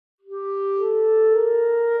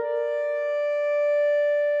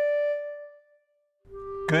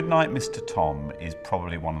Goodnight Mister Tom is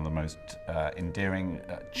probably one of the most endearing,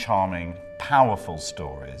 charming, powerful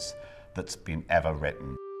stories that's been ever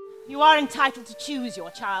written. You are entitled to choose your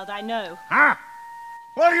child, I know. Huh?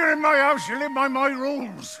 While you're in my house, you live by my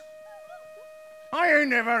rules. I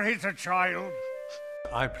ain't never hit a child.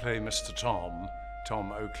 I play Mr. Tom,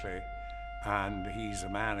 Tom Oakley, and he's a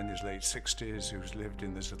man in his late 60s who's lived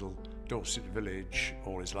in this little Dorset village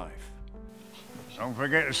all his life. Don't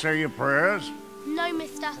forget to say your prayers. No,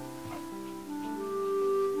 mister.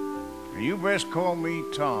 You best call me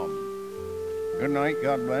Tom. Good night,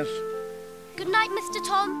 God bless. Good night, Mr.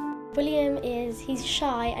 Tom. William he's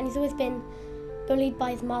shy and he's always been bullied by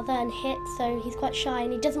his mother and hit, so he's quite shy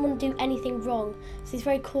and he doesn't want to do anything wrong, so he's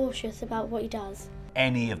very cautious about what he does.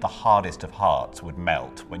 Any of the hardest of hearts would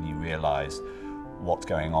melt when you realise what's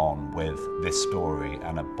going on with this story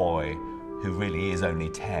and a boy who really is only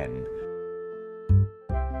 10.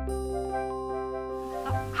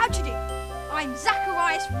 How do you do? I'm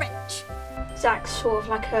Zacharias Wrench. Zach's sort of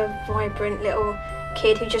like a vibrant little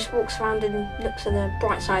kid who just walks around and looks at the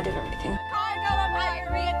bright side of everything.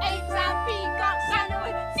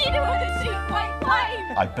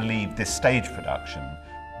 I believe this stage production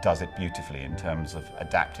does it beautifully in terms of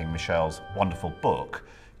adapting Michelle's wonderful book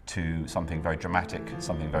to something very dramatic,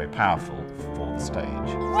 something very powerful for the stage.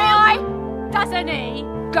 Why doesn't he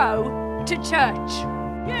go to church?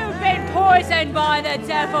 You've been poisoned by the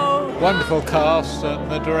devil. Wonderful cast and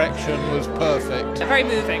the direction was perfect. Very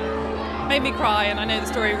moving. Made me cry, and I know the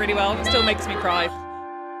story really well. It still makes me cry.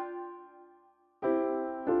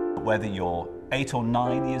 Whether you're 8 or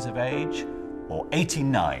 9 years of age or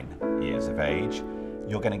 89 years of age,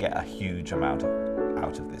 you're going to get a huge amount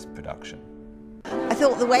out of this production. I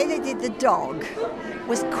thought the way they did the dog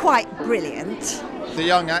was quite brilliant. The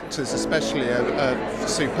young actors especially are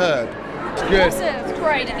superb. It's good. Awesome. It's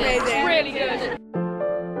great, isn't it? It's really good.